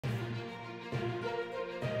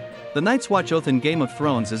The Night's Watch oath in Game of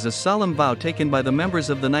Thrones is a solemn vow taken by the members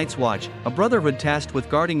of the Night's Watch, a brotherhood tasked with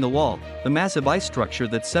guarding the wall, the massive ice structure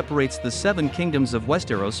that separates the 7 kingdoms of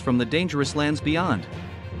Westeros from the dangerous lands beyond.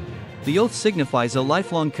 The oath signifies a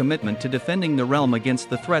lifelong commitment to defending the realm against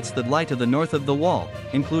the threats that lie to the north of the wall,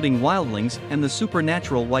 including Wildlings and the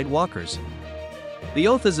supernatural White Walkers. The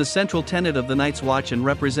oath is a central tenet of the Night's Watch and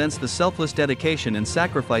represents the selfless dedication and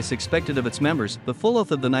sacrifice expected of its members. The full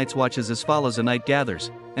oath of the Night's Watch is as follows: A night gathers,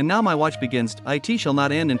 and now my watch begins. It shall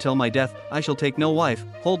not end until my death. I shall take no wife,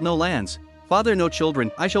 hold no lands, father no children.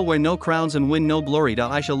 I shall wear no crowns and win no glory.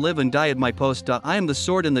 I shall live and die at my post. I am the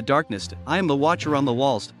sword in the darkness. I am the watcher on the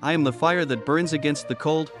walls. I am the fire that burns against the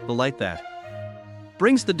cold, the light that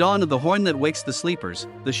brings the dawn, of the horn that wakes the sleepers,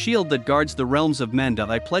 the shield that guards the realms of men.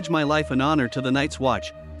 I pledge my life and honor to the Night's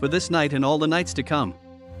Watch, for this night and all the nights to come.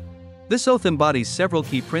 This oath embodies several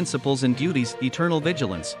key principles and duties: eternal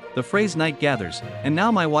vigilance, the phrase night gathers, and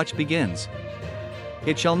now my watch begins.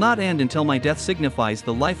 It shall not end until my death signifies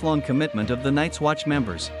the lifelong commitment of the Night's Watch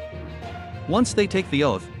members. Once they take the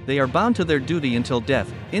oath, they are bound to their duty until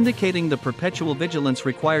death, indicating the perpetual vigilance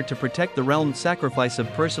required to protect the realm. Sacrifice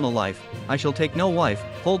of personal life. I shall take no wife,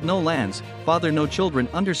 hold no lands, father no children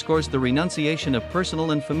underscores the renunciation of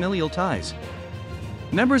personal and familial ties.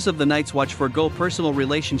 Members of the Night's Watch forego personal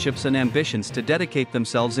relationships and ambitions to dedicate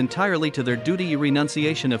themselves entirely to their duty.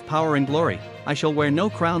 Renunciation of power and glory. I shall wear no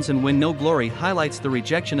crowns and win no glory highlights the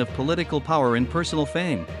rejection of political power and personal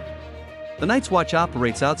fame. The Night's Watch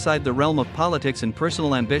operates outside the realm of politics and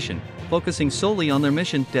personal ambition, focusing solely on their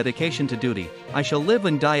mission. Dedication to duty. I shall live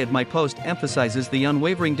and die at my post emphasizes the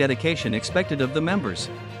unwavering dedication expected of the members.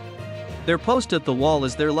 Their post at the wall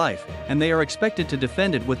is their life, and they are expected to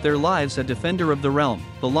defend it with their lives. A defender of the realm.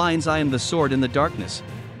 The lines "I am the sword in the darkness,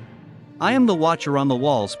 I am the watcher on the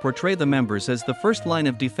walls" portray the members as the first line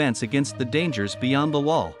of defense against the dangers beyond the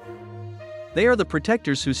wall. They are the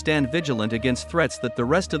protectors who stand vigilant against threats that the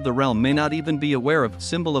rest of the realm may not even be aware of.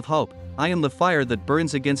 Symbol of hope. I am the fire that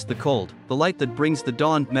burns against the cold, the light that brings the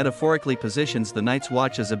dawn. Metaphorically positions the Night's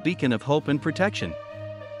Watch as a beacon of hope and protection.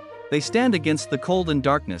 They stand against the cold and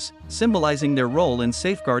darkness, symbolizing their role in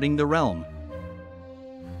safeguarding the realm.